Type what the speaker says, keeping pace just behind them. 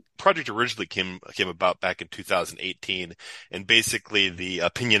project originally came about back in 2018, and basically the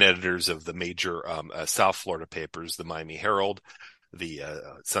opinion editors of the major South Florida papers, the Miami Herald, the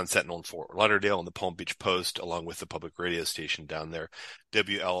Sun Sentinel in Fort Lauderdale, and the Palm Beach Post, along with the public radio station down there,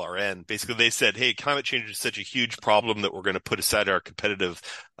 WLRN. Basically, they said, "Hey, climate change is such a huge problem that we're going to put aside our competitive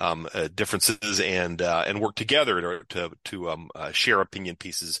differences and work together to share opinion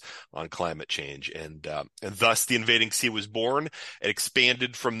pieces on climate change." And thus, the Invading Sea was born. It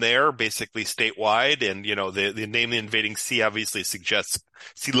expanded from there, basically statewide. And the name the Invading Sea obviously suggests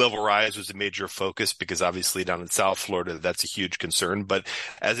sea level rise was a major focus because obviously down in South Florida, that's a huge concern. But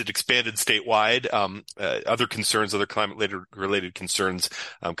as it expanded statewide, other concerns, other climate related concerns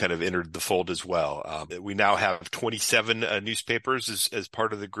kind of entered the fold as well. We now have 27 newspapers as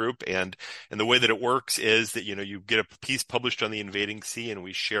part of the group. And the way that it works is that, you get a piece published on the Invading Sea and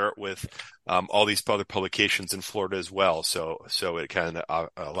we share it with all these other publications in Florida as well. So it kind of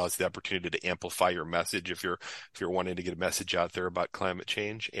allows the opportunity to amplify your message if you're wanting to get a message out there about climate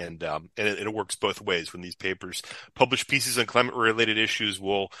change. And it works both ways. When these papers publish pieces on climate related issues,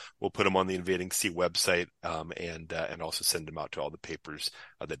 we'll put them on the Invading Sea website and also send them out to all the papers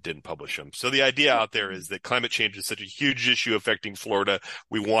that didn't publish them. So the idea out there is that climate change is such a huge issue affecting Florida.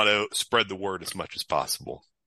 We want to spread the word as much as possible.